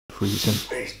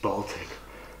Freezing. It's Baltic.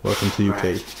 Welcome to UK.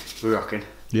 Right. We're rocking.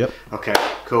 Yep. Okay,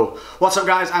 cool. What's up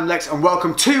guys, I'm Lex and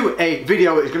welcome to a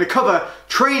video that is going to cover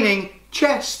training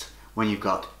chest when you've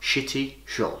got shitty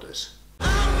shoulders.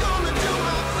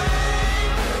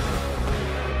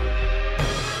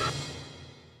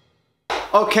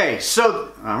 Okay,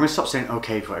 so I'm going to stop saying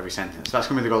okay for every sentence. That's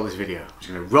going to be the goal of this video. I'm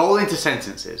just going to roll into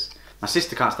sentences. My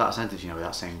sister can't start a sentence, you know,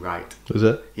 without saying right. Is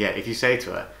it? Yeah, if you say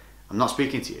to her, I'm not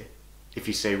speaking to you. If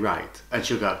you say right, and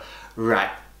she'll go,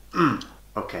 right,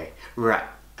 okay, right,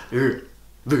 and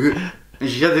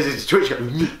she had this twitch,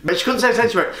 but she couldn't say a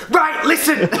sentence, she went, right,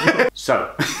 listen!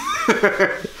 So,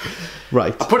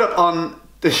 right. I put up on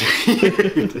Twitter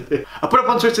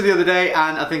the other day,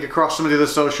 and I think across some of the other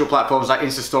social platforms like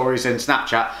Insta Stories and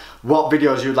Snapchat, what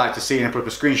videos you'd like to see, and I put up a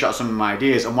screenshot of some of my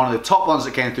ideas, and one of the top ones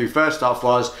that came through first off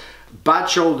was bad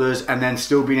shoulders and then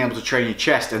still being able to train your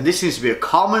chest. And this seems to be a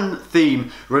common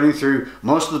theme running through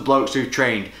most of the blokes who've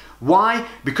trained. Why?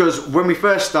 Because when we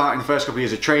first start in the first couple of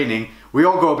years of training, we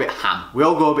all go a bit ham, we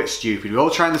all go a bit stupid, we all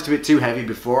try and lift a bit too heavy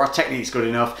before our technique's good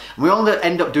enough, and we all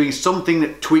end up doing something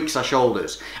that tweaks our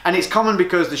shoulders. And it's common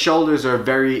because the shoulders are a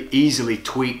very easily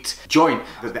tweaked joint,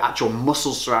 that the actual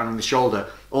muscles surrounding the shoulder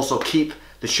also keep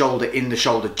the shoulder in the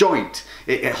shoulder joint.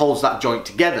 It holds that joint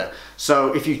together.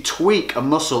 So if you tweak a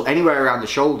muscle anywhere around the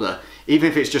shoulder, even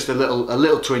if it's just a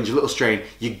little twinge, a little strain,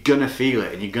 you're gonna feel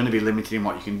it and you're gonna be limited in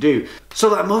what you can do. So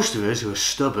like most of us who are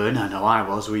stubborn, I know I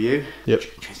was, were you? Yep.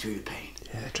 Train through the pain.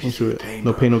 Yeah, train through it. Pain,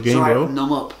 no pain, no gain, bro.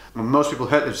 Numb up. And most people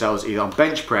hurt themselves either on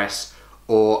bench press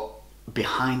or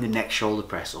behind the neck shoulder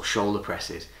press or shoulder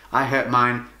presses. I hurt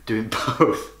mine doing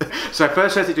both. So I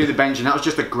first started doing the bench and that was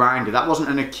just a grinder. That wasn't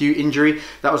an acute injury.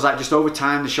 That was like just over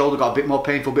time the shoulder got a bit more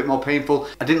painful,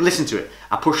 I didn't listen to it.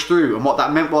 I pushed through, and what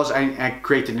that meant was I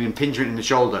created an impingement in the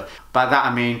shoulder. By that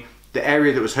I mean the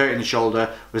area that was hurting the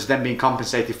shoulder was then being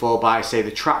compensated for by, say,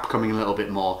 the trap coming a little bit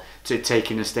more to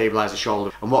take in and stabilise the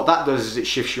shoulder. And what that does is it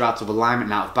shifts you out of alignment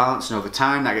and out of balance, and over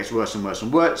time that gets worse and worse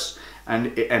and worse,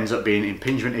 and it ends up being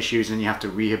impingement issues, and you have to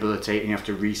rehabilitate and you have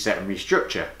to reset and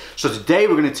restructure. So today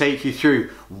we're going to take you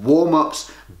through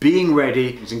warm-ups, being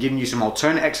ready, and giving you some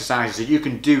alternate exercises that you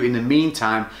can do in the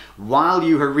meantime while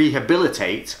you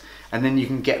rehabilitate, and then you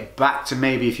can get back to,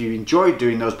 maybe if you enjoyed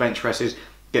doing those bench presses,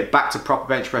 get back to proper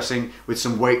bench pressing with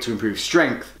some weight to improve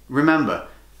strength. Remember,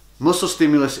 muscle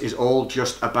stimulus is all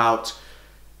just about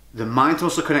the mind to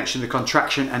muscle connection, the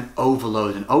contraction and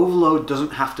overload. And overload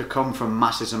doesn't have to come from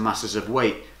masses and masses of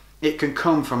weight. It can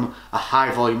come from a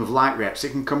high volume of light reps.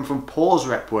 It can come from pause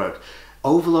rep work.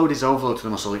 Overload is overload to the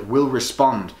muscle. It will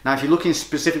respond. Now, if you're looking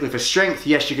specifically for strength,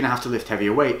 yes, you're going to have to lift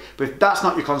heavier weight. But if that's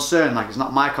not your concern, like it's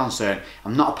not my concern,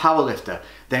 I'm not a power lifter,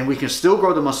 then we can still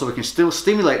grow the muscle. We can still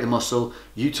stimulate the muscle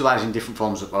utilizing different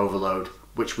forms of overload,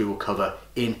 which we will cover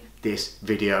in this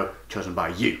video chosen by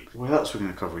you. What else are we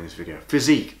going to cover in this video?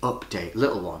 Physique update,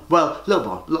 little one. Well,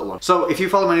 little one. So if you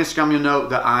follow my Instagram, you'll know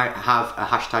that I have a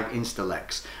hashtag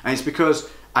InstaLex, and it's because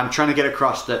I'm trying to get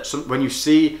across that when you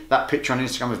see that picture on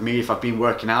Instagram of me, if I've been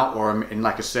working out or I'm in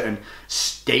like a certain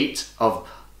state of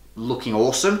looking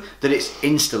awesome, that it's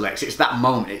InstaLex. It's that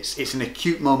moment. It's an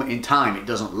acute moment in time. It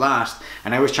doesn't last,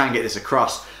 and I always try and get this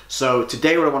across. So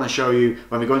today what I want to show you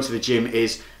when we go into the gym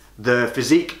is the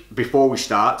physique before we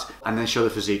start, and then show the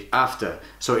physique after.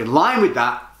 So in line with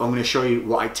that, I'm going to show you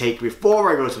what I take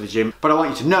before I go to the gym, but I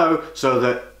want you to know so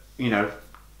that, you know,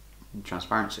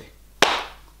 transparency.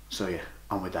 So yeah,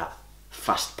 on with that.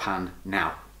 Fast pan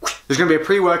now. There's going to be a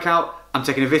pre-workout. I'm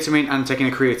taking a vitamin and I'm taking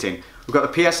a creatine. We've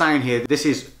got the PSI in here. This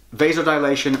is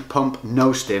vasodilation, pump, no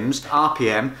stims,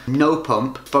 RPM, no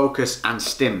pump, focus and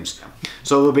stims.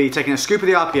 So we'll be taking a scoop of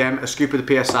the RPM, a scoop of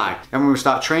the PSI. And when we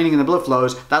start training and the blood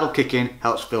flows, that'll kick in,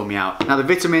 helps fill me out. Now the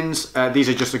vitamins, these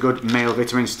are just a good male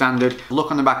vitamin standard. Look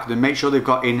on the back of them, make sure they've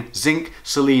got in zinc,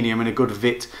 selenium and a good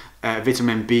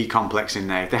vitamin B complex in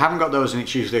there. If they haven't got those, then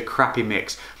it's usually a crappy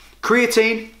mix.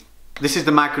 Creatine. This is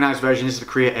the micronized version, this is the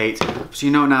Crea 8. So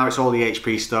you know now it's all the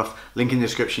HP stuff. Link in the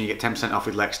description, you get 10% off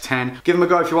with Lex 10. Give them a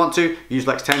go if you want to. Use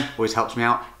Lex 10, always helps me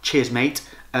out. Cheers, mate.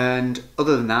 And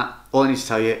other than that, all I need to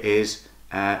tell you is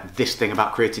this thing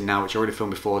about creatine now, which I already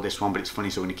filmed before this one, but it's funny,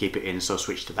 so I'm gonna keep it in, so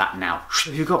switch to that now.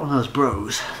 If you've got one of those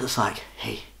bros that's like,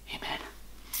 hey man,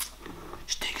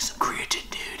 just taking some creatine,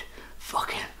 dude.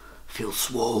 Fucking feel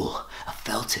swole. I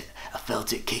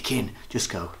felt it kick in. Just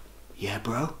go, yeah,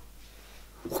 bro.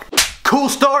 Cool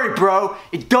story, bro.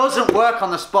 It doesn't work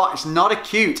on the spot. It's not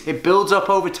acute. It builds up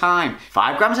over time.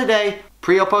 5 grams a day,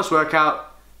 pre or post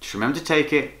workout. Just remember to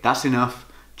take it. That's enough.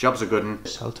 Job's a good one.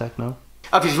 Cell tech now.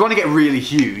 If you want to get really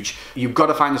huge, you've got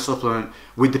to find a supplement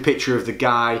with the picture of the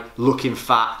guy looking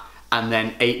fat and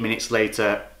then 8 minutes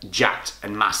later jacked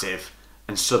and massive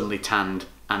and suddenly tanned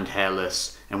and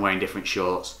hairless and wearing different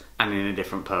shorts and in a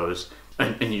different pose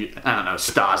and you, I don't know,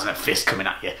 stars and a fist coming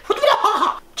at you.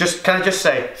 Can I just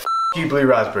say, f you blue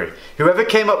raspberry. Whoever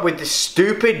came up with this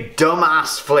stupid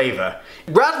dumbass flavour.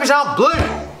 Raspberries aren't blue,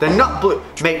 they're not blue.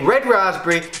 Make red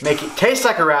raspberry, make it taste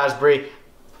like a raspberry.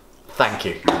 Thank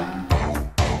you.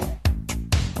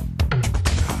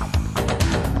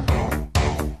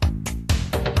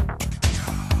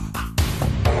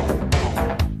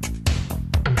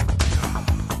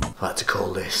 I like to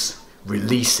call this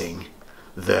releasing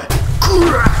the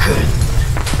Kraken.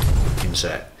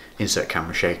 Insert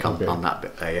camera shake on that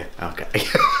bit there, yeah? Okay.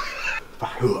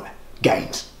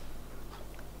 Gains.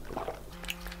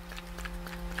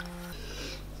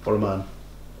 What a man.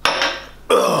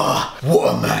 Oh,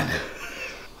 what a man.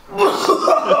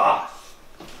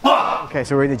 Okay,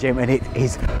 so we're in the gym and it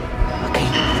is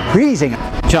fucking freezing.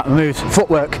 Chat moves,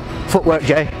 footwork,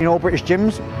 Jay. In all British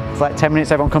gyms, for like 10 minutes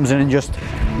everyone comes in and just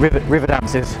river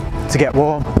dances to get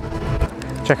warm.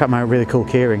 Check out my really cool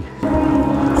keyring.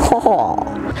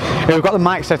 Yeah, we've got the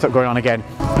mic setup going on again.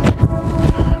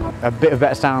 A bit of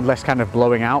better sound, less kind of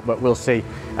blowing out, but we'll see.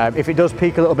 If it does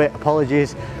peak a little bit,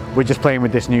 apologies. We're just playing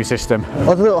with this new system.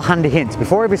 Other little handy hint,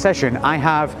 before every session I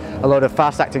have a load of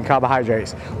fast acting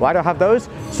carbohydrates. Why do I have those?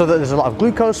 So that there's a lot of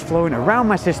glucose flowing around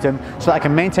my system so that I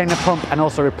can maintain the pump and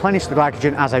also replenish the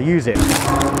glycogen as I use it.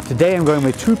 Today I'm going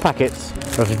with 2 packets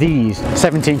of these,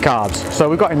 17 carbs. So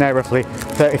we've got in there roughly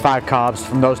 35 carbs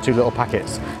from those 2 little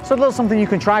packets. So a little something you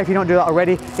can try if you don't do that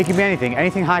already. It can be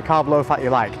anything high carb, low fat you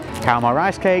like. Caramel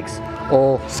rice cakes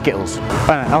or Skittles.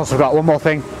 And I also got one more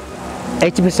thing.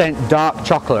 80% dark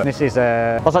chocolate. This is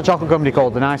what's that chocolate company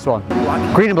called? The nice one.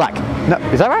 Green and black. No,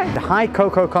 is that right? The high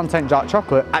cocoa content dark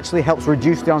chocolate actually helps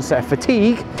reduce the onset of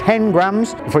fatigue. 10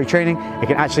 grams before your training. It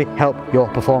can actually help your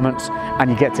performance,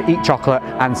 and you get to eat chocolate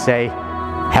and say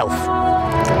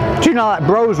health. Do you know that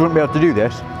bros wouldn't be able to do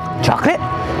this? Chocolate?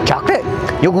 Chocolate?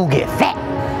 You're gonna get fat.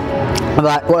 I'm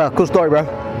like, well, cool story, bro.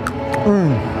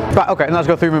 Right, okay, and let's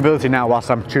go through mobility now whilst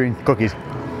I'm chewing cookies.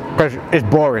 Because it's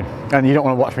boring and you don't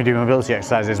want to watch me do mobility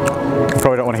exercises. You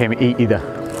probably don't want to hear me eat either.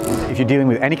 If you're dealing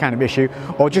with any kind of issue,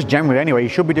 or just generally anyway, you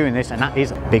should be doing this, and that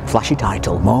is big flashy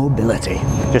title, mobility.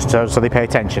 Just so they pay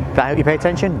attention. Did that help you pay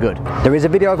attention? Good. There is a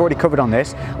video I've already covered on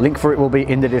this. Link for it will be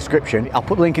in the description. I'll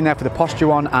put the link in there for the posture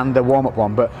one and the warm-up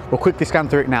one, but we'll quickly scan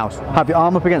through it now. Have your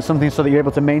arm up against something so that you're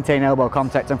able to maintain elbow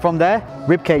contact, and from there,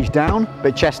 rib cage down,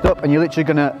 but chest up, and you're literally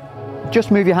gonna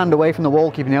just move your hand away from the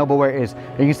wall, keeping the elbow where it is.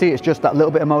 And you can see it's just that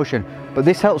little bit of motion. But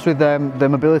this helps with the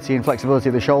mobility and flexibility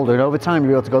of the shoulder, and over time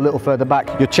you'll be able to go a little further back.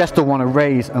 Your chest will want to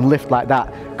raise and lift like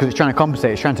that because it's trying to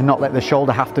compensate. It's trying to not let the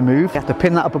shoulder have to move. You have to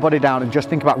pin that upper body down and just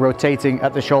think about rotating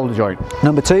at the shoulder joint.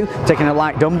 Number 2, taking a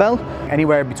light dumbbell,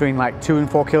 anywhere between like 2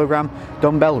 and 4 kilogram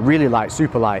dumbbell, really light,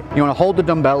 super light. You want to hold the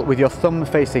dumbbell with your thumb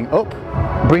facing up.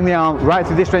 Bring the arm right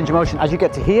through this range of motion. As you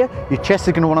get to here, your chest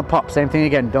is going to want to pop. Same thing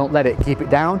again, don't let it. Keep it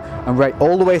down and right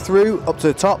all the way through, up to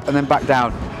the top and then back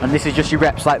down. And this is just your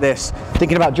reps like this.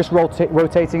 Thinking about just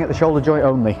rotating at the shoulder joint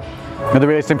only. Another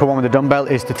really simple one with the dumbbell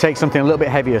is to take something a little bit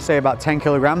heavier, say about 10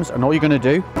 kilograms, and all you're going to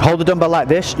do, hold the dumbbell like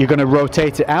this, you're going to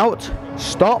rotate it out,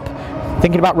 stop,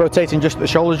 thinking about rotating just at the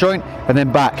shoulder joint, and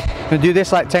then back. You're going to do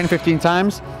this like 10-15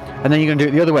 times, and then you're going to do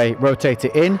it the other way, rotate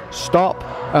it in, stop,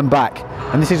 and back.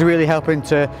 And this is really helping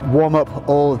to warm up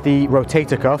all the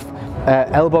rotator cuff,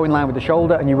 elbow in line with the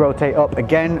shoulder, and you rotate up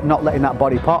again, not letting that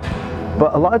body pop.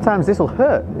 But a lot of times this will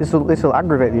hurt, this will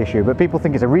aggravate the issue, but people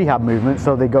think it's a rehab movement,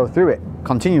 so they go through it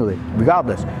continually,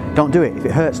 regardless. Don't do it. If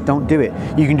it hurts, don't do it.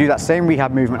 You can do that same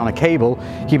rehab movement on a cable,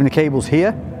 keeping the cables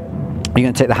here. You're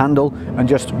going to take the handle and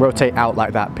just rotate out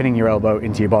like that, pinning your elbow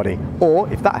into your body.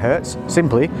 Or if that hurts,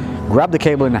 simply grab the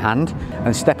cable in the hand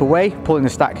and step away, pulling the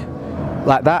stack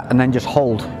like that, and then just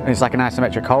hold. And it's like an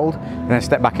isometric hold, and then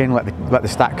step back in, let the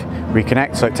stack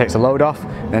reconnect so it takes the load off,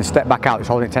 and then step back out, just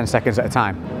holding it 10 seconds at a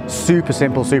time. Super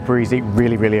simple, super easy,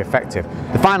 really, really effective.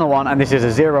 The final one, and this is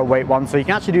a 0 weight one, so you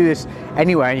can actually do this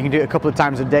anywhere. You can do it a couple of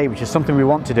times a day, which is something we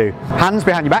want to do. Hands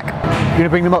behind your back. You're going to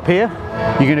bring them up here.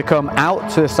 You're going to come out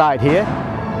to the side here.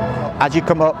 As you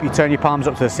come up, you turn your palms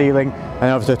up to the ceiling and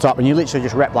over to the top, and you literally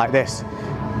just rep like this.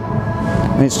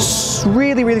 And it's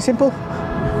really, really simple.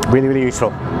 Really, really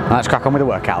useful. Now let's crack on with the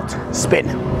workout. Spin.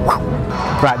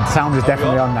 Right, the sound is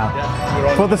definitely on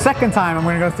now. For the second time, I'm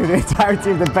going to go through the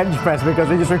entirety of the bench press because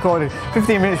we just recorded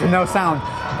 15 minutes with no sound.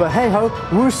 But hey ho,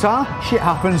 woosah, shit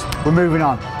happens, we're moving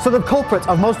on. So the culprit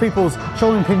of most people's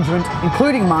shoulder impingement,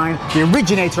 including mine, the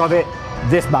originator of it,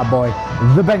 this bad boy.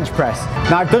 the bench press.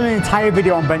 Now I've done an entire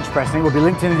video on bench press and it will be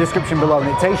linked in the description below, and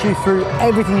it takes you through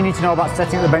everything you need to know about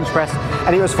setting up the bench press,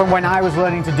 and it was from when I was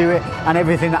learning to do it and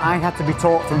everything that I had to be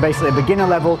taught from basically a beginner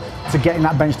level to getting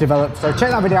that bench developed. So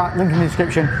check that video out, link in the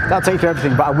description, that'll take you through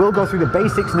everything, but I will go through the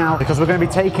basics now because we're going to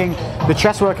be taking the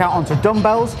chest workout onto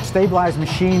dumbbells, stabilized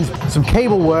machines, some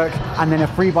cable work, and then a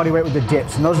free body weight with the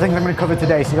dips, and those are things I'm going to cover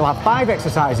today. So you'll have 5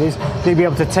 exercises that you'll be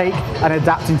able to take and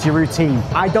adapt into your routine.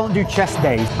 I don't do chest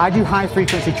days, I do high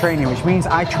frequency training, which means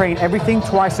I train everything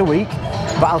twice a week,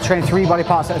 but I'll train 3 body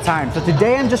parts at a time. So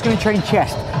today I'm just going to train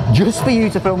chest just for you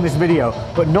to film this video,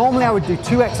 but normally I would do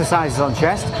 2 exercises on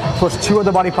chest plus 2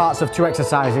 other body parts of 2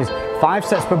 exercises, 5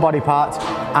 sets per body part,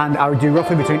 and I would do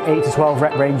roughly between 8 to 12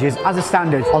 rep ranges as a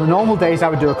standard. On the normal days I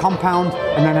would do a compound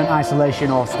and then an isolation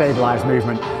or stabilized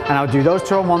movement, and I would do those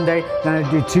 2 on one day, then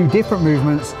I'd do 2 different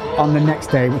movements on the next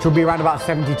day, which will be around about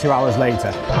 72 hours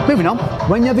later. Moving on,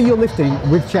 whenever you're lifting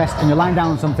with chest and you're lying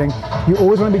down on something, you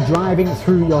always want to be driving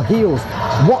through your heels.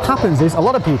 What happens is a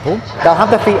lot of people, they'll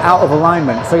have their feet out of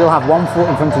alignment, so you'll have one foot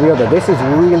in front of the other. This is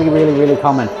really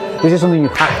common. This is something you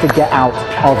have to get out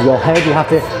of your head. You have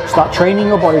to start training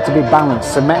your body to be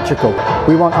balanced, symmetrical.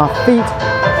 We want our feet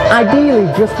ideally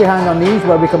just behind our knees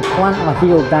where we can plant our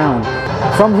heel down.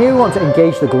 From here we want to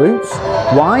engage the glutes.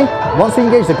 Why? Once we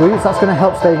engage the glutes, that's going to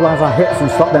help stabilize our hips and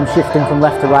stop them shifting from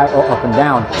left to right or up and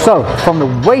down. So from the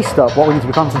waist up, what we need to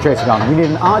be concentrating on, we need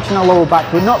an arch in our lower back,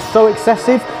 but not so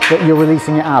excessive that you're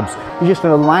releasing your abs. You're just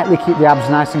going to lightly keep the abs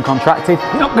nice and contracted.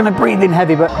 You're not going to breathe in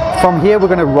heavy, but from here we're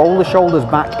going to roll the shoulders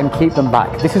back and keep them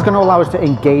back. This is going to allow us to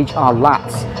engage our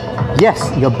lats.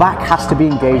 Yes, your back has to be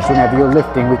engaged whenever you're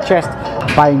lifting with chest.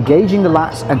 By engaging the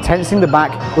lats and tensing the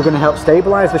back, we're going to help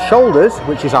stabilize the shoulders,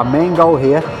 which is our main goal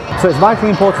here. So it's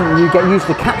vitally important that you get used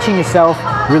to catching yourself,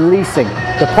 releasing.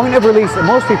 The point of release that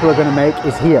most people are going to make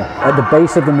is here, at the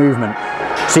base of the movement.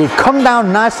 So you come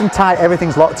down nice and tight,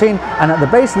 everything's locked in, and at the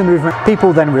base of the movement,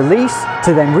 people then release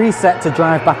to then reset to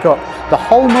drive back up. The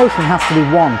whole motion has to be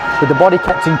one, with the body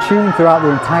kept in tune throughout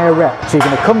the entire rep. So you're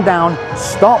going to come down,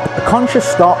 stop, a conscious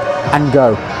stop, and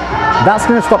go. That's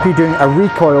going to stop you doing a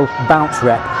recoil bounce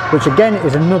rep, which again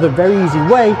is another very easy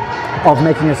way of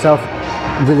making yourself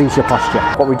release your posture.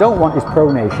 What we don't want is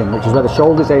pronation, which is where the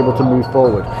shoulder is able to move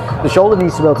forward. The shoulder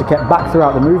needs to be able to get back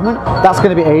throughout the movement. That's going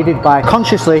to be aided by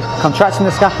consciously contracting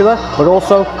the scapula, but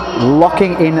also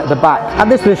locking in the back. At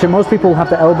this position, most people have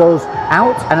the elbows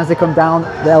out, and as they come down,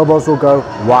 the elbows will go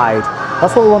wide.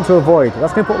 That's what we want to avoid.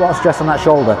 That's going to put a lot of stress on that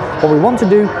shoulder. What we want to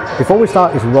do before we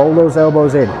start is roll those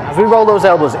elbows in. As we roll those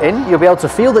elbows in, you'll be able to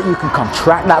feel that you can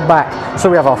contract that back.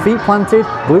 So we have our feet planted,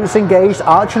 glutes engaged,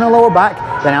 arch in our lower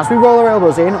back. Then as we roll our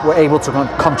elbows in, we're able to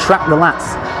contract the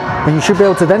lats. And you should be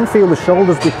able to then feel the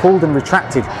shoulders be pulled and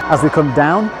retracted as we come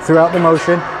down throughout the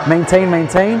motion. Maintain,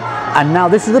 maintain. And now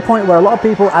this is the point where a lot of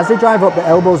people, as they drive up, the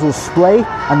elbows will splay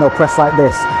and they'll press like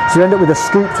this. So you end up with a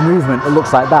scooped movement that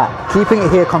looks like that. Keeping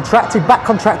it here contracted, back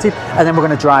contracted, and then we're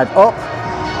going to drive up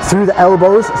through the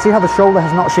elbows. See how the shoulder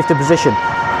has not shifted position.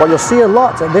 What you'll see a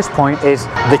lot at this point is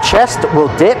the chest will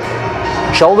dip,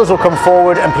 shoulders will come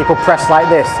forward, and people press like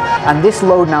this. And this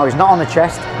load now is not on the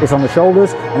chest, it's on the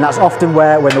shoulders, and that's often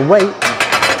where, when the weight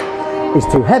is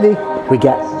too heavy, we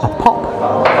get a pop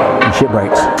and shit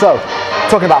breaks. So,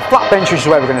 talking about flat bench, which is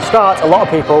where we're going to start, a lot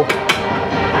of people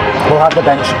will have the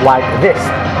bench like this,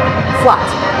 flat.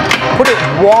 Put it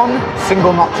one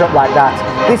single notch up like that.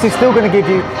 This is still going to give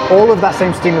you all of that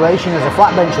same stimulation as a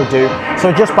flat bench will do.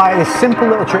 So just by this simple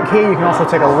little trick here, you can also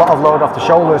take a lot of load off the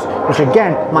shoulders, which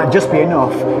again might just be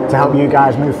enough to help you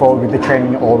guys move forward with the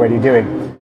training you're already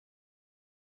doing.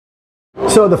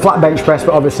 So the flat bench press,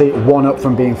 but obviously one up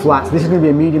from being flat. This is going to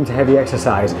be a medium to heavy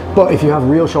exercise, but if you have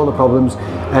real shoulder problems,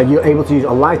 you're able to use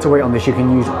a lighter weight on this. You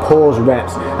can use pause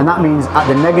reps, and that means at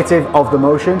the negative of the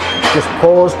motion, just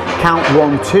pause, count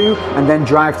 1, 2, and then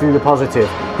drive through the positive.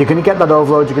 You're going to get that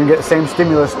overload, you're going to get the same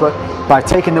stimulus, but by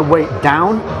taking the weight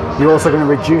down, you're also going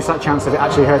to reduce that chance of it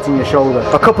actually hurting your shoulder.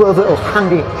 A couple of little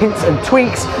handy hints and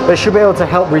tweaks that should be able to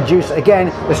help reduce, again,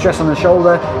 the stress on the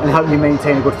shoulder and help you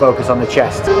maintain a good focus on the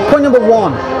chest. Point number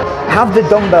 1, have the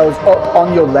dumbbells up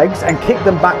on your legs and kick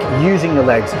them back using your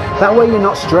legs. That way you're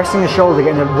not stressing the shoulder,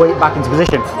 getting the weight back into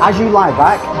position. As you lie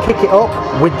back, kick it up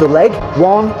with the leg.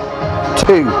 1,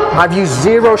 2. I've used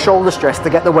 0 shoulder stress to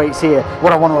get the weights here.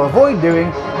 What I want to avoid doing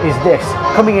is this,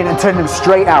 coming in and turning them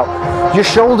straight out. Your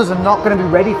shoulders are not going to be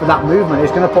ready for that movement.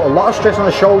 It's going to put a lot of stress on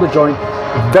the shoulder joint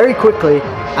very quickly,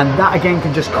 and that again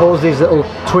can just cause these little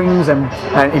twings and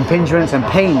impingements and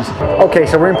pains. Okay,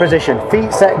 so we're in position.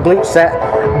 Feet set, glutes set,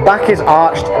 back is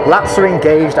arched, lats are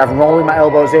engaged, I'm rolling my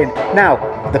elbows in. Now,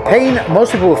 the pain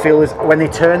most people will feel is when they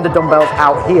turn the dumbbells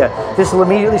out here. This will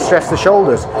immediately stress the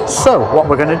shoulders. So what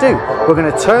we're going to do, we're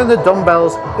going to turn the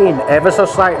dumbbells in ever so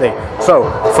slightly. So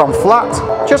from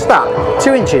flat, just that,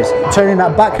 2 inches, turning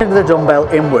that back end of the dumbbell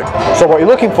inward. So what you're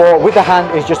looking for with the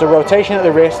hand is just a rotation at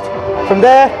the wrist, from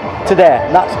there to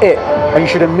there, that's it. And you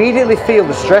should immediately feel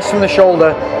the stress from the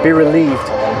shoulder be relieved.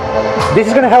 This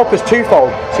is going to help us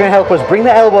twofold. It's going to help us bring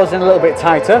the elbows in a little bit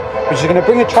tighter, which is going to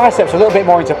bring the triceps a little bit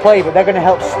more into play, but they're going to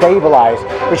help stabilize,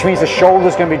 which means the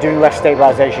shoulder's going to be doing less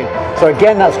stabilization. So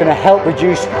again, that's going to help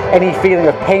reduce any feeling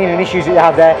of pain and issues that you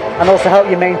have there, and also help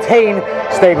you maintain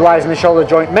stabilizing the shoulder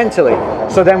joint mentally.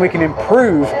 So then we can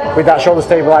improve with that shoulder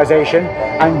stabilization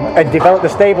and develop the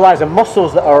stabilizer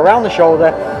muscles that are around the shoulder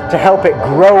to help it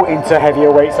grow into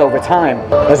heavier weights over time.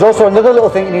 There's also another little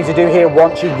thing you need to do here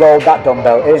once you've rolled that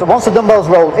dumbbell in. So once the dumbbell's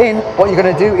rolled in, what you're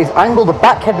going to do is angle the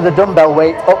back head of the dumbbell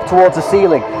weight up towards the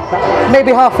ceiling.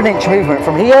 Maybe ½ an inch movement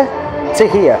from here to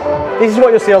here. This is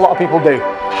what you'll see a lot of people do.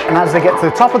 And as they get to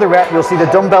the top of the rep, you'll see the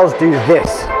dumbbells do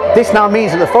this. This now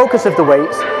means that the focus of the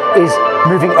weights is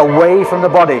moving away from the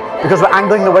body, because we're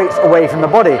angling the weights away from the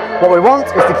body. What we want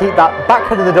is to keep that back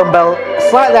head of the dumbbell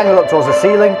slightly angled up towards the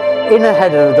ceiling, inner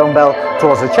head of the dumbbell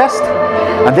towards the chest,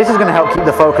 and this is going to help keep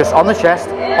the focus on the chest,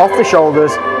 off the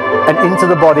shoulders, and into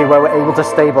the body where we're able to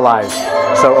stabilize.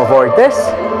 So avoid this,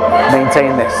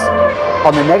 maintain this.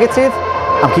 On the negative,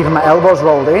 I'm keeping my elbows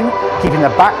rolled in, keeping the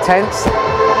back tense.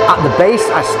 At the base,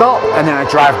 I stop, and then I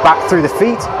drive back through the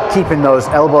feet, keeping those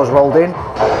elbows rolled in.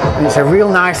 And it's a real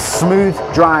nice, smooth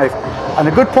drive. And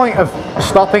the good point of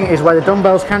stopping is where the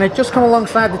dumbbells kind of just come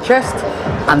alongside the chest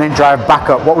and then drive back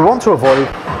up. What we want to avoid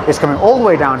is coming all the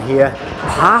way down here,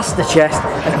 past the chest,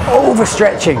 and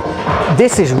overstretching.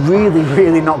 This is really,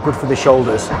 really not good for the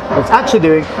shoulders. What it's actually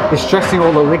doing is stressing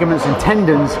all the ligaments and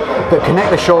tendons that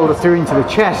connect the shoulder through into the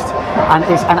chest, and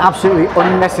it's an absolutely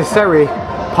unnecessary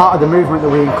part of the movement that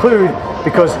we include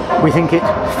because we think it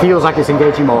feels like it's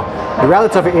engaging more. The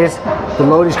reality of it is the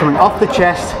load is coming off the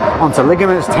chest onto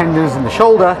ligaments, tendons, and the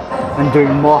shoulder, and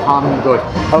doing more harm than good.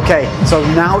 Okay, so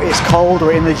now it's cold,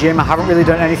 we're in the gym. I haven't really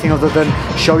done anything other than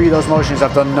show you those motions.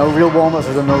 I've done no real warm-ups,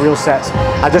 I've done no real sets.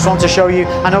 I just want to show you,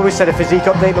 I know we said a physique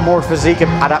update, but more a physique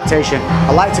adaptation.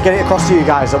 I like to get it across to you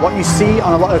guys that what you see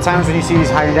on a lot of the times when you see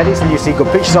these high-end edits and you see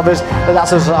good pictures of us,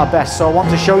 that's us at our best. So I want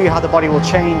to show you how the body will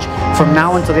change from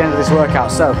now until the end of this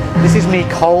workout. So this is me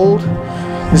cold.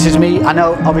 This is me. I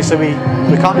know obviously we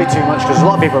can't do too much because there's a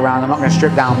lot of people around. I'm not going to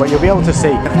strip down, but you'll be able to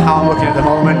see how I'm looking at the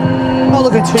moment. I'm not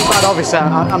looking too bad, obviously.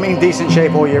 I'm in decent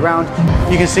shape all year round.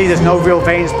 You can see there's no real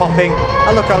veins popping.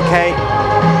 I look okay.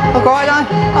 Look alright,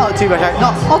 not too bad.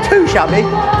 Not too shabby.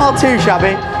 Not too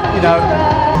shabby, you know.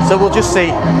 So we'll just see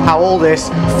how all this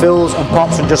fills and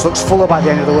pops and just looks fuller by the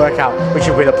end of the workout, which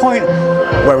will be the point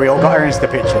where we all got our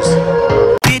Insta pictures.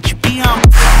 Bitch, be on.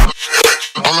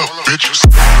 All up, bitches.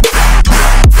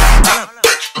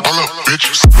 All up,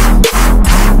 bitches.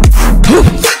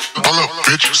 All up,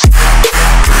 bitches.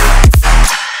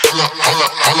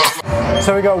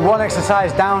 So we got one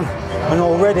exercise down, and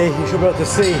already you should be able to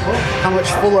see how much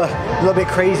fuller, a little bit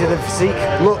crazier the physique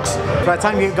looks. By the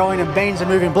time you get going and veins are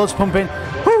moving, blood's pumping,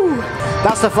 whoo,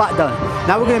 that's the flat done.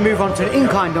 Now we're going to move on to an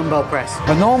incline dumbbell press.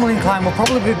 A normal incline will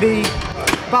probably be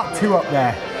about 2 up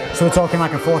there. So we're talking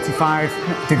like a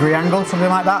 45-degree angle, something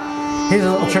like that. Here's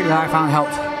a little trick that I found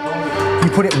helped.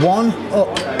 You put it 1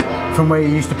 up from where you're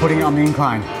used to putting it on the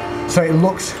incline. So it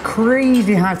looks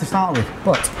crazy high to start with,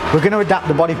 but we're going to adapt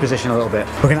the body position a little bit.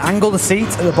 We're going to angle the seat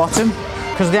at the bottom.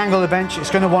 Because of the angle of the bench, it's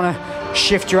going to want to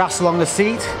shift your ass along the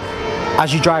seat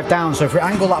as you drive down. So if we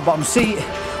angle that bottom seat,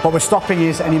 what we're stopping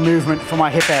is any movement from our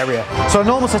hip area. So a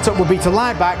normal setup would be to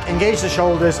lie back, engage the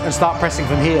shoulders, and start pressing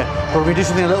from here. But we're going to do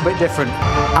something a little bit different.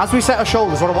 As we set our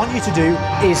shoulders, what I want you to do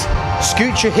is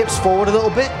scoot your hips forward a little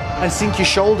bit and sink your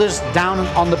shoulders down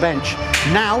on the bench.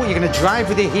 Now you're going to drive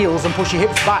with your heels and push your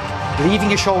hips back, leaving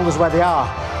your shoulders where they are.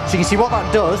 So you can see what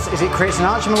that does is it creates an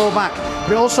arch in my lower back,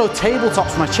 but it also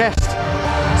tabletops my chest.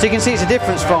 So you can see it's a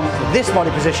difference from this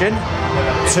body position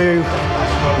to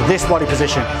this body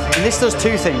position. And this does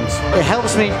 2 things. It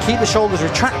helps me keep the shoulders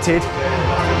retracted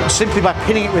simply by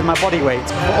pinning it with my body weight.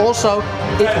 But also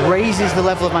it raises the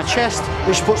level of my chest,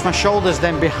 which puts my shoulders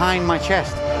then behind my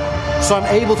chest. So I'm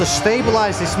able to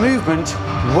stabilize this movement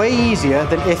way easier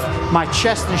than if my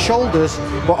chest and shoulders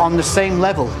were on the same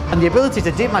level. And the ability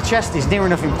to dip my chest is near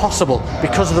enough impossible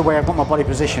because of the way I've got my body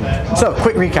positioned. So,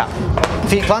 quick recap.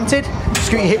 Feet planted,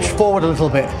 scoot your hips forward a little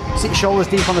bit. Sit your shoulders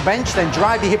deep on the bench, then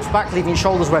drive your hips back, leaving your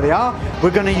shoulders where they are.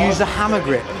 We're going to use the hammer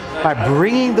grip. By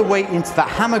bringing the weight into that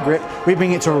hammer grip, we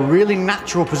bring it to a really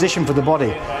natural position for the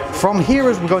body. From here,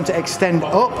 as we're going to extend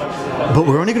up, but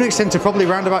we're only going to extend to probably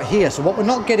around about here. So what we're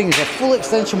not getting is a full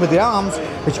extension with the arms,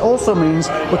 which also means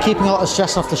we're keeping a lot of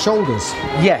stress off the shoulders.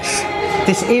 Yes,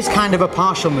 this is kind of a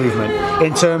partial movement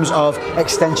in terms of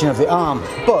extension of the arm,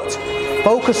 but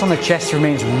focus on the chest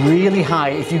remains really high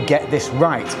if you get this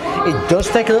right. It does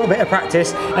take a little bit of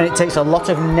practice and it takes a lot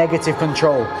of negative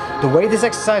control. The way this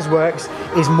exercise works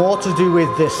is more to do with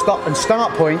the stop and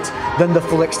start point than the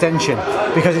full extension,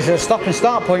 because it's a stop and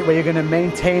start point where you're going to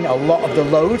maintain a lot of the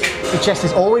load. The chest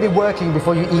is already working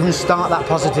before you even start that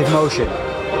positive motion.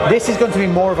 This is going to be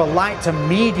more of a light to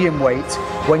medium weight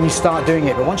when you start doing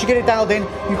it, but once you get it dialed in,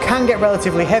 you can get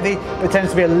relatively heavy, but it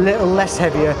tends to be a little less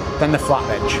heavier than the flat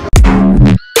bench.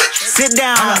 Sit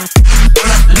down,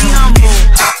 be humble.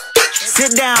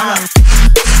 Sit down,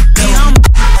 be humble.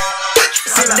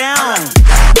 Sit down,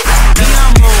 be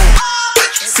humble.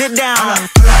 Sit down.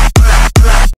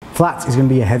 Flat is going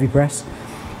to be a heavy press.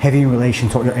 Heavy in relation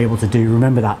to what you're able to do.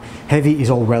 Remember that. Heavy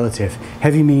is all relative.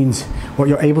 Heavy means what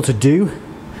you're able to do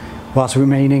whilst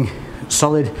remaining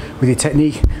solid with your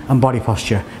technique and body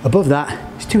posture. Above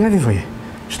that, it's too heavy for you.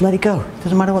 Just let it go.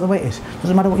 Doesn't matter what the weight is.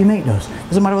 Doesn't matter what your mate does.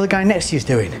 Doesn't matter what the guy next to you is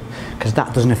doing, because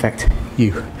that doesn't affect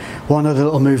you. One other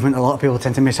little movement a lot of people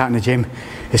tend to miss out in the gym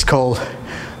is called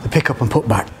the pick up and put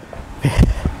back.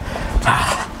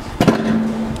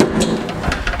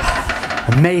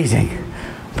 Amazing,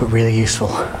 but really useful.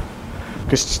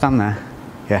 Just stand there.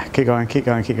 Yeah, keep going, keep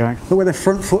going, keep going. Look where the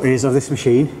front foot is of this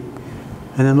machine,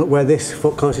 and then look where this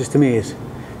foot closest to me is.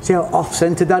 See how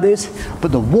off-centered that is?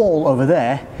 But the wall over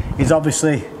there is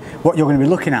obviously what you're going to be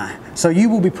looking at. So you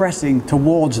will be pressing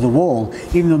towards the wall,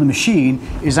 even though the machine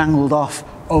is angled off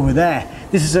over there.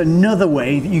 This is another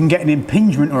way that you can get an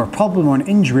impingement or a problem or an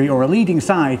injury or a leading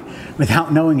side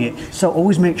without knowing it. So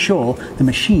always make sure the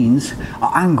machines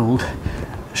are angled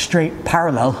straight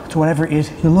parallel to whatever it is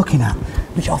you're looking at,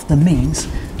 which often means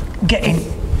getting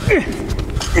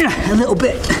a little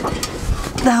bit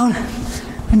down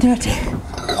and dirty.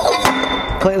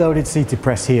 Plate loaded seated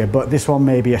press here, but this one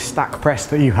may be a stack press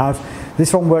that you have.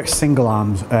 This one works single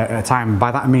arms at a time.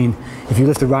 By that I mean, if you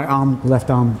lift the right arm, the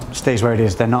left arm stays where it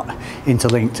is. They're not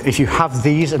interlinked. If you have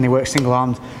these and they work single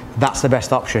arms, that's the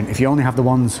best option. If you only have the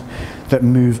ones that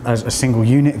move as a single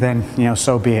unit, then, you know,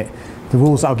 so be it. The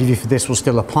rules that I'll give you for this will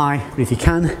still apply, but if you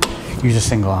can, use the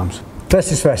single arms. First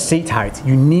things first, seat height.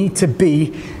 You need to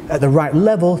be at the right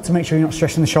level to make sure you're not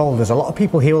stressing the shoulders. A lot of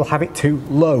people here will have it too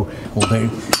low. Will do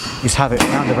is have it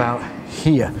around about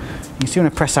here. You see when I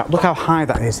press out, look how high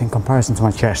that is in comparison to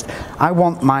my chest. I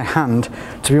want my hand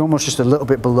to be almost just a little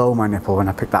bit below my nipple when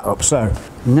I pick that up. So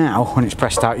now when it's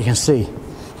pressed out, you can see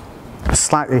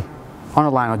slightly on a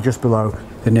line or just below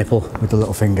the nipple with the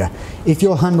little finger. If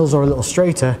your handles are a little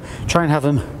straighter, try and have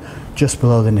them just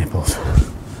below the nipples.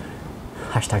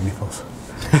 Hashtag nipples.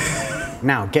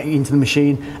 Now, getting into the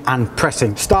machine and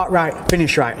pressing. Start right,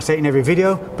 finish right. I say it in every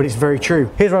video, but it's very true.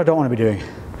 Here's what I don't want to be doing.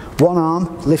 One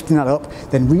arm, lifting that up,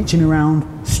 then reaching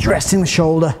around, stressing the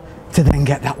shoulder to then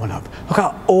get that one up. Look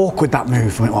how awkward that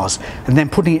movement was. And then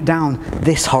putting it down,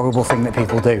 this horrible thing that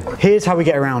people do. Here's how we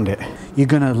get around it. You're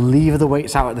gonna lever the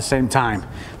weights out at the same time.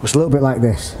 It's a little bit like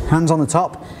this. Hands on the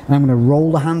top, and I'm gonna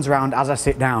roll the hands around as I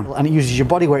sit down. And it uses your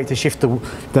body weight to shift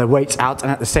the weights out,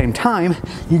 and at the same time,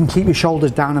 you can keep your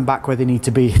shoulders down and back where they need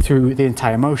to be through the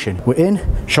entire motion. We're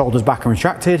in, shoulders back and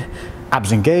retracted,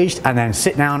 abs engaged, and then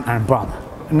sit down and bam.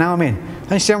 And now I'm in.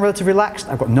 And you see I'm relatively relaxed.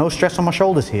 I've got no stress on my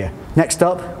shoulders here. Next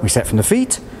up, we set from the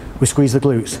feet, we squeeze the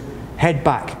glutes. Head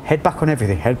back on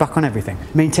everything, head back on everything.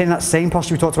 Maintain that same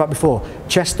posture we talked about before.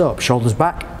 Chest up, shoulders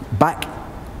back, back,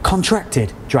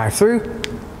 contracted. Drive through,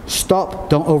 stop,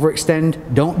 don't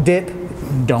overextend, don't dip,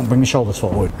 don't bring the shoulders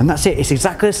forward. And that's it, it's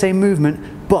exactly the same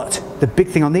movement, but the big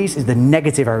thing on these is the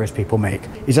negative errors people make.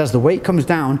 Is as the weight comes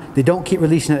down, they don't keep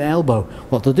releasing at the elbow.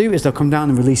 What they'll do is they'll come down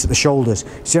and release at the shoulders.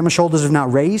 See how my shoulders have now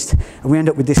raised? And we end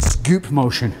up with this scoop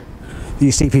motion that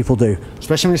you see people do,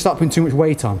 especially when they start putting too much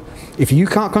weight on. If you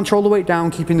can't control the weight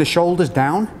down, keeping the shoulders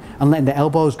down and letting the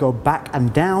elbows go back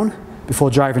and down before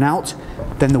driving out,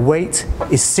 then the weight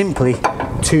is simply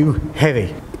too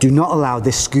heavy. Do not allow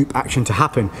this scoop action to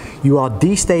happen. You are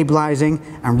destabilizing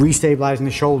and restabilizing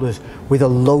the shoulders with a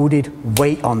loaded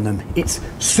weight on them. It's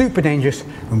super dangerous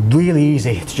and really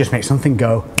easy to just make something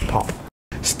go pop.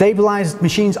 Stabilized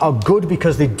machines are good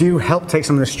because they do help take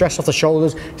some of the stress off the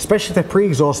shoulders, especially if they're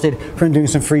pre-exhausted from doing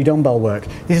some free dumbbell work.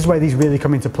 This is where these really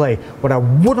come into play. What I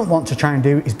wouldn't want to try and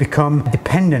do is become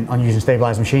dependent on using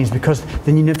stabilized machines, because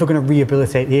then you're never going to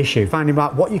rehabilitate the issue. Finding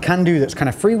out what you can do that's kind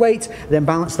of free weight, then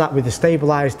balance that with the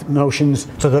stabilized motions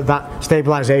so that that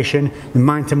stabilization, the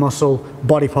mind to muscle,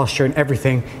 body posture and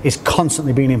everything is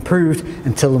constantly being improved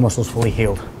until the muscle's fully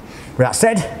healed. With that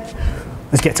said,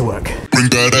 let's get to work. Bring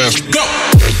that ass. Go!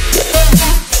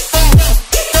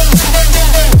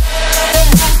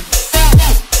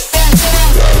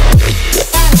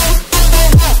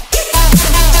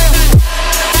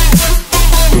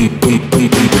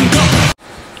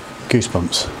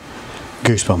 Goosebumps.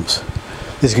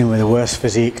 Goosebumps. This is going to be the worst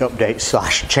physique update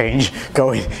slash change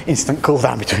going instant cool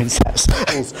down between sets.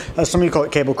 Some of you call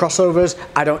it cable crossovers.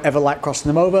 I don't ever like crossing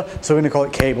them over, so we're going to call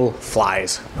it cable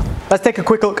flies. Let's take a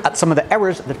quick look at some of the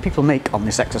errors that people make on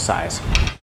this exercise.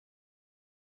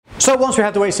 So once we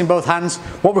have the weights in both hands,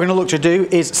 what we're going to look to do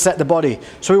is set the body.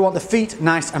 So we want the feet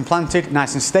nice and planted,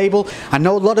 nice and stable. I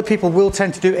know a lot of people will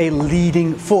tend to do a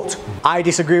leading foot. I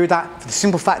disagree with that for the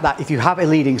simple fact that if you have a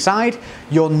leading side,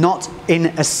 you're not in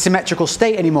a symmetrical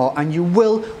state anymore, and you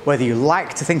will, whether you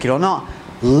like to think it or not,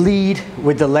 lead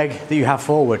with the leg that you have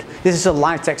forward. This is a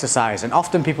light exercise, and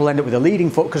often people end up with a leading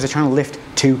foot because they're trying to lift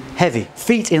too heavy.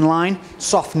 Feet in line,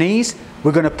 soft knees.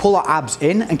 We're going to pull our abs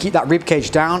in and keep that rib cage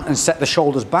down and set the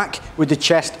shoulders back with the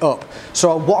chest up.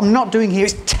 So what I'm not doing here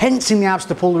is tensing the abs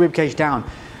to pull the rib cage down.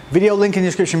 Video link in the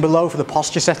description below for the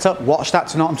posture setup. Watch that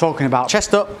to know what I'm talking about.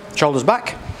 Chest up, shoulders back.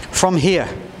 From here,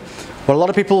 what a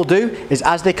lot of people will do is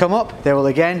as they come up, they will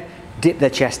again dip their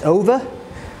chest over.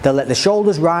 They'll let the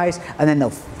shoulders rise and then they'll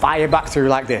fire back through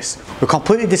like this. We're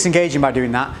completely disengaging by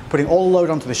doing that, putting all the load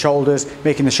onto the shoulders,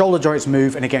 making the shoulder joints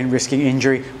move, and again risking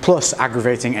injury, plus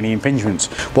aggravating any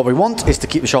impingements. What we want is to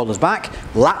keep the shoulders back,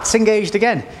 lats engaged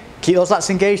again. Keep those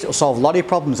lats engaged, it'll solve a lot of your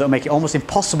problems, it'll make it almost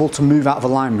impossible to move out of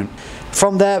alignment.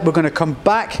 From there, we're going to come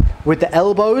back with the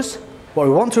elbows. What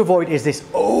we want to avoid is this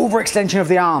overextension of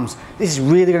the arms. This is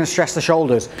really going to stress the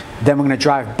shoulders. Then we're going to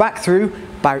drive back through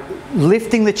by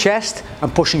lifting the chest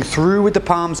and pushing through with the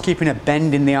palms, keeping a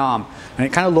bend in the arm. And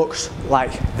it kind of looks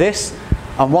like this.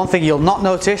 And one thing you'll not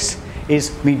notice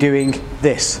is me doing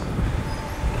this.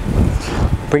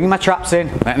 Bringing my traps in,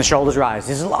 letting the shoulders rise.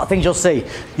 There's a lot of things you'll see.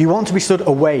 You want to be stood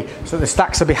away so that the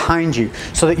stacks are behind you,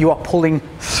 so that you are pulling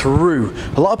through.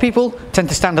 A lot of people tend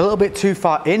to stand a little bit too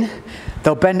far in.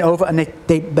 They'll bend over and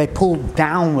they pull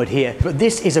downward here. But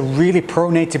this is a really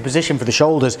pronated position for the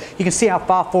shoulders. You can see how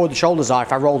far forward the shoulders are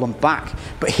if I roll them back.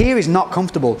 But here is not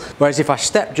comfortable. Whereas if I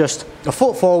step just a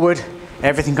foot forward,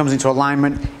 everything comes into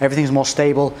alignment, everything's more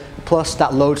stable, plus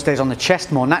that load stays on the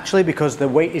chest more naturally because the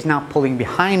weight is now pulling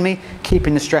behind me,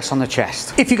 keeping the stress on the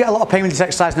chest. If you get a lot of pain with this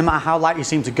exercise, no matter how light you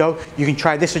seem to go, you can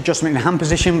try this adjustment in hand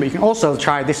position, but you can also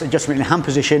try this adjustment in hand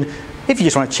position if you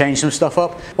just want to change some stuff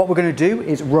up. What we're going to do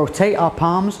is rotate our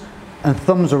palms and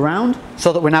thumbs around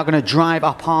so that we're now going to drive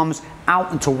our palms out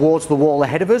and towards the wall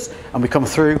ahead of us, and we come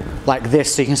through like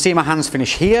this. So you can see my hands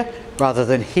finish here rather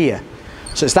than here.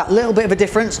 So it's that little bit of a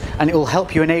difference, and it will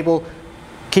help you enable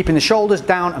keeping the shoulders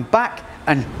down and back,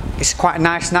 and it's quite a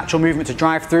nice natural movement to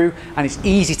drive through, and it's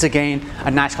easy to gain a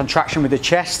nice contraction with the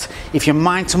chest if your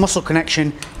mind to muscle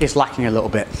connection is lacking a little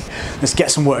bit. Let's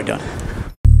get some work done.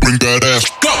 Bring that ass.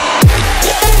 Go!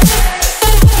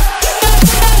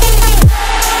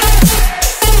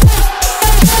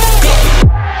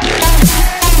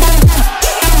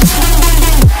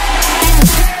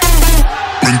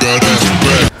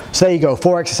 So there you go,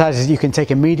 4 exercises you can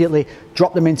take immediately,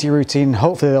 drop them into your routine,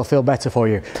 hopefully they'll feel better for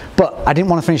you. But I didn't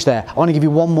want to finish there. I want to give you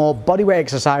one more bodyweight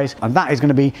exercise, and that is going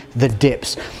to be the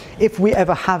dips. If we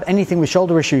ever have anything with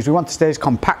shoulder issues, we want to stay as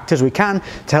compact as we can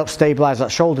to help stabilize that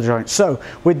shoulder joint. So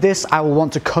with this, I will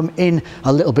want to come in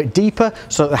a little bit deeper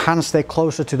so that the hands stay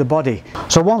closer to the body.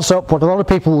 So once up, what a lot of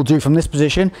people will do from this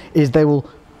position is they will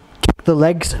kick the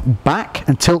legs back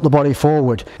and tilt the body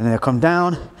forward. And then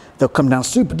they'll come down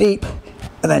super deep,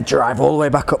 and then drive all the way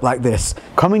back up like this.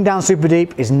 Coming down super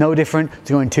deep is no different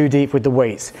to going too deep with the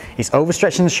weights. It's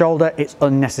overstretching the shoulder, it's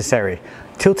unnecessary.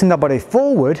 Tilting that body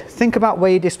forward, think about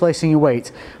where you're displacing your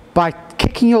weight. By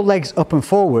kicking your legs up and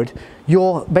forward,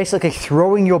 you're basically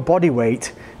throwing your body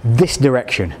weight this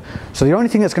direction. So the only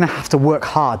thing that's going to have to work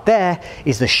hard there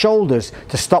is the shoulders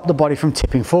to stop the body from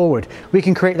tipping forward. We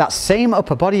can create that same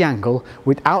upper body angle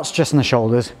without stressing the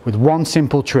shoulders with one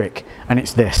simple trick, and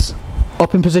it's this.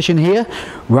 Up in position here,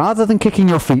 rather than kicking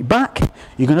your feet back,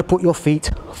 you're going to put your feet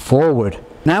forward.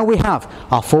 Now we have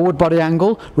our forward body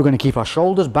angle, we're going to keep our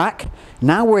shoulders back.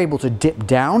 Now we're able to dip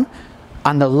down,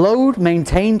 and the load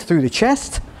maintained through the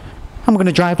chest, and and we're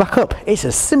going to drive back up. It's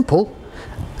as simple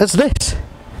as this.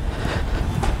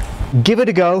 Give it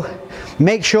a go.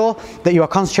 Make sure that you are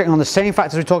concentrating on the same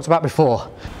factors we talked about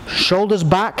before. Shoulders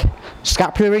back,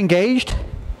 scapula engaged,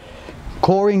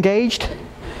 core engaged,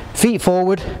 feet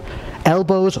forward,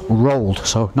 elbows rolled.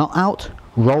 So not out,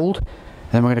 rolled.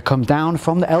 Then we're going to come down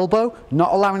from the elbow,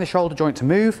 not allowing the shoulder joint to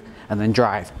move, and then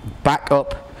drive back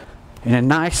up in a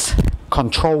nice,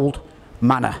 controlled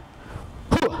manner.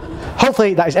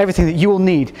 Hopefully that is everything that you will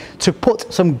need to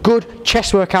put some good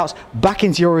chest workouts back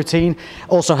into your routine.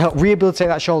 Also help rehabilitate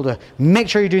that shoulder. Make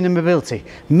sure you're doing the mobility.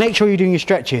 Make sure you're doing your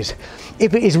stretches.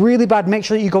 If it is really bad, make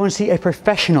sure that you go and see a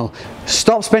professional.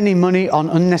 Stop spending money on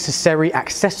unnecessary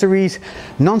accessories,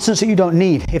 nonsense that you don't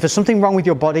need. If there's something wrong with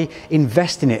your body,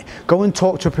 invest in it. Go and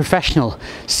talk to a professional.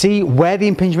 See where the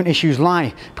impingement issues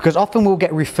lie, because often we'll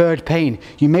get referred pain.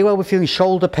 You may well be feeling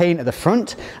shoulder pain at the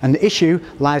front, and the issue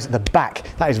lies at the back.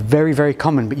 That is very, very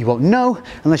common, but you won't know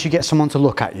unless you get someone to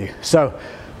look at you. So,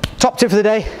 top tip for the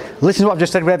day, listen to what I've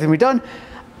just said with everything we've done,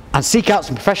 and seek out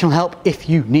some professional help if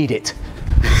you need it.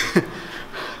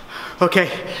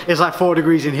 Okay, it's like 4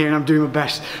 degrees in here and I'm doing my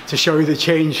best to show you the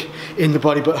change in the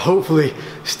body, but hopefully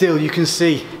still you can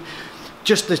see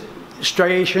just the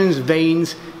striations,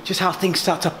 veins, just how things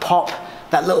start to pop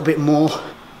that little bit more.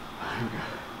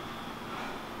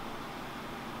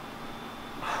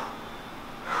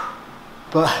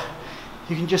 But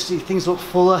you can just see things look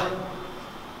fuller,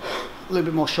 a little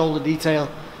bit more shoulder detail.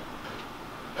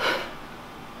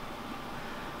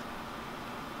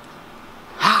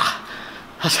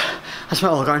 That's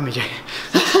not all got in me, Jay.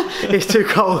 It's too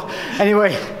cold.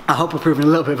 Anyway, I hope we're proving a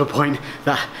little bit of a point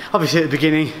that obviously at the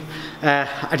beginning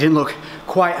I didn't look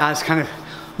quite as kind of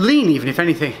lean, even if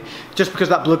anything, just because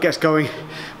that blood gets going.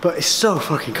 But it's so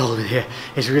fucking cold in here.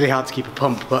 It's really hard to keep a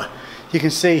pump, but you can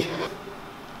see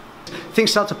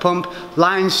things start to pump,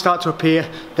 lines start to appear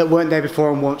that weren't there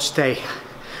before and won't stay.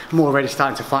 I'm already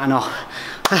starting to flatten off.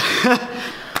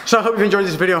 So I hope you've enjoyed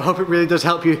this video. I hope it really does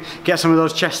help you get some of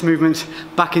those chest movements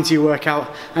back into your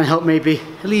workout and help maybe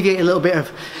alleviate a little bit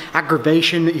of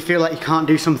aggravation that you feel like you can't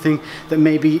do something that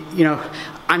maybe, you know,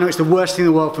 I know it's the worst thing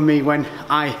in the world for me when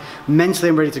I mentally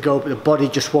am ready to go but the body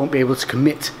just won't be able to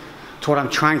commit to what I'm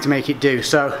trying to make it do.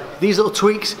 So these little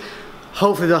tweaks,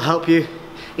 hopefully they'll help you.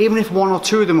 Even if 1 or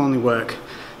 2 of them only work,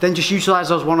 then just utilize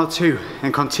those 1 or 2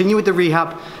 and continue with the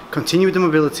rehab, continue with the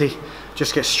mobility,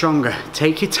 just get stronger.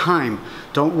 Take your time,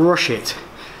 don't rush it.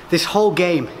 This whole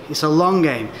game, it's a long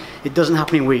game. It doesn't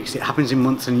happen in weeks, it happens in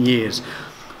months and years.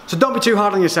 So don't be too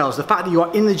hard on yourselves. The fact that you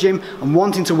are in the gym and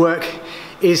wanting to work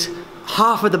is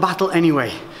half of the battle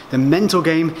anyway. The mental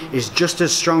game is just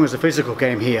as strong as the physical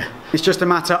game here. It's just a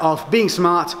matter of being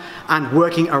smart and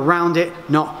working around it,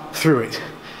 not through it.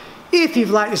 If you've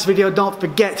liked this video, don't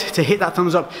forget to hit that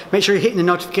thumbs up. Make sure you're hitting the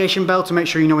notification bell to make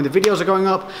sure you know when the videos are going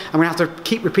up. I'm gonna have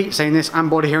to repeat saying this, I'm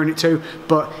bored of hearing it too,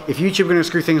 but if YouTube are gonna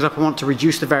screw things up, I want to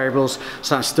reduce the variables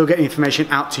so I'm still getting information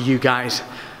out to you guys.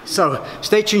 So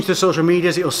stay tuned to the social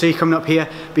medias that you'll see coming up here,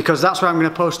 because that's where I'm gonna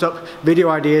post up video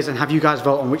ideas and have you guys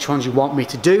vote on which ones you want me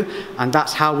to do, and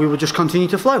that's how we will just continue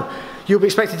to flow. You'll be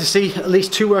expected to see at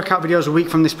least 2 workout videos a week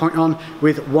from this point on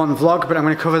with 1 vlog, but I'm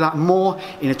going to cover that more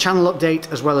in a channel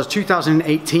update as well as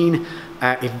 2018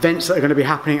 events that are going to be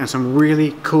happening and some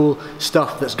really cool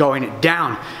stuff that's going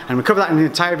down. And we'll cover that in an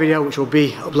entire video which will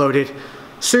be uploaded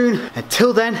soon.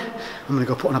 Until then, I'm going to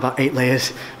go put on about 8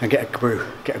 layers and get a brew,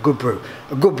 get a good brew.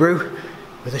 A good brew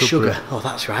with a sugar. Oh,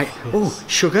 that's right. Oh,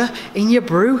 sugar in your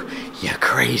brew? You're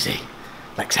crazy.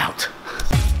 Lex out.